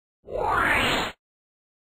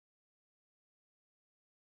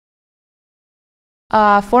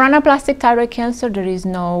For anaplastic thyroid cancer, there is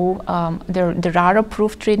no, there are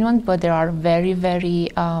approved treatments, but there are very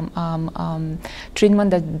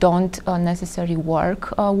treatments that don't necessarily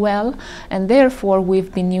work well, and therefore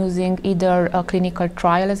we've been using either a clinical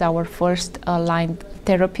trial as our first line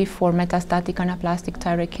therapy for metastatic anaplastic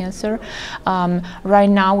thyroid cancer. Right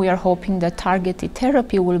now we are hoping that targeted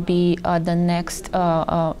therapy will be the next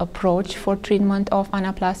approach for treatment of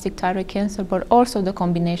anaplastic thyroid cancer, but also the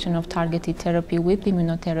combination of targeted therapy with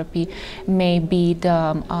immunotherapy may be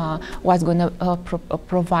the what's going to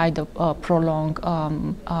provide a prolonged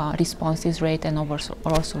responses rate and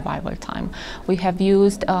overall survival time. We have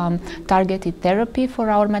used targeted therapy for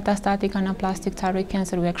our metastatic anaplastic thyroid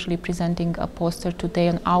cancer. We're actually presenting a poster today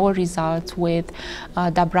on our results with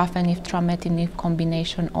dabrafenib, trametinib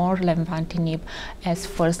combination or lenvatinib as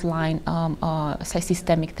first-line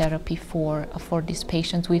systemic therapy for these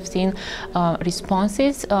patients. We've seen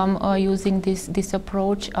responses using this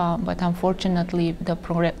approach, but unfortunately the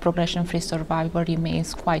progression-free survival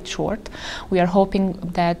remains quite short. We are hoping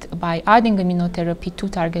that by adding immunotherapy to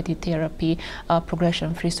targeted therapy,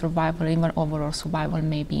 progression-free survival, even overall survival,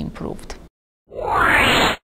 may be improved.